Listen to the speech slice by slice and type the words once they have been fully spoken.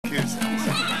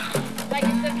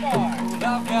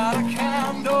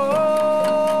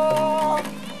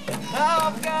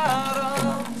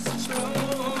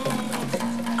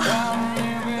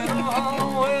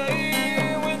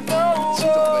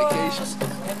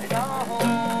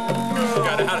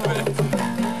Got out of it.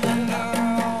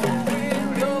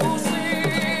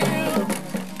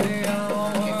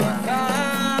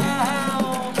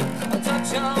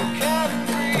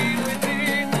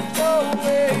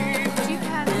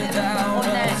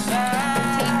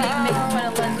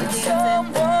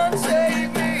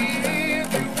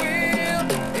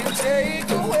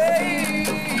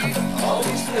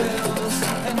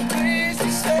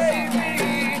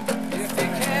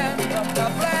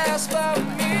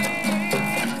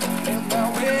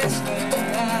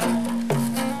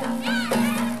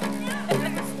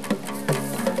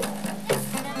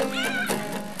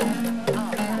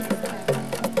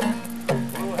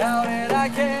 I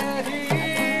can't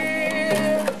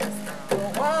hear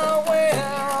while we're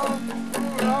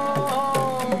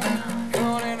wrong.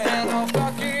 Couldn't handle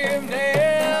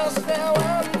forgiveness. Now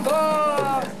I'm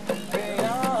far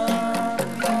beyond.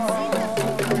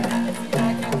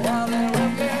 I can hardly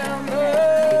remember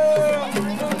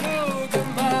the look in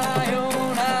my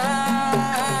own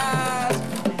eyes.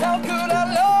 How could I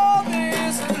love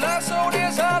this life so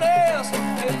dishonest?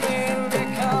 It made me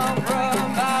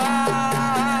compromise.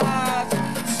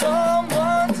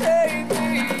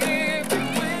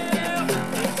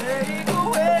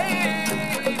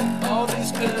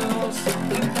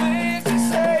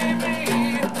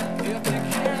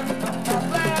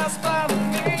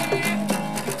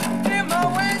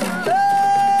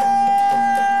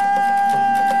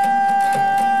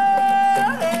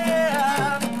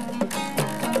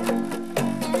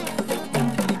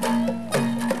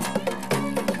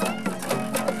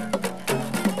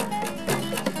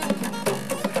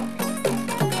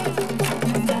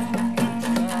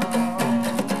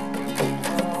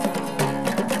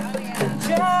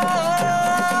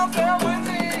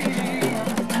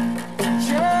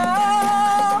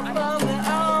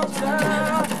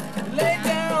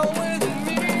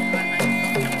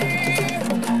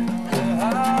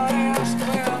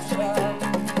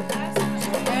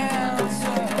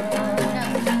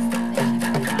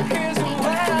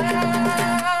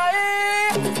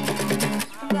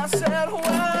 I said why?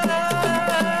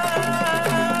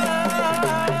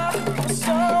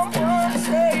 Someone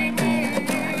save me,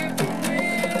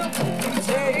 will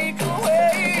take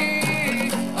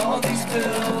away all these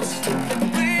pills.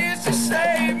 Please just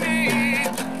save me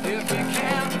if you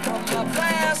can from my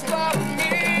past life.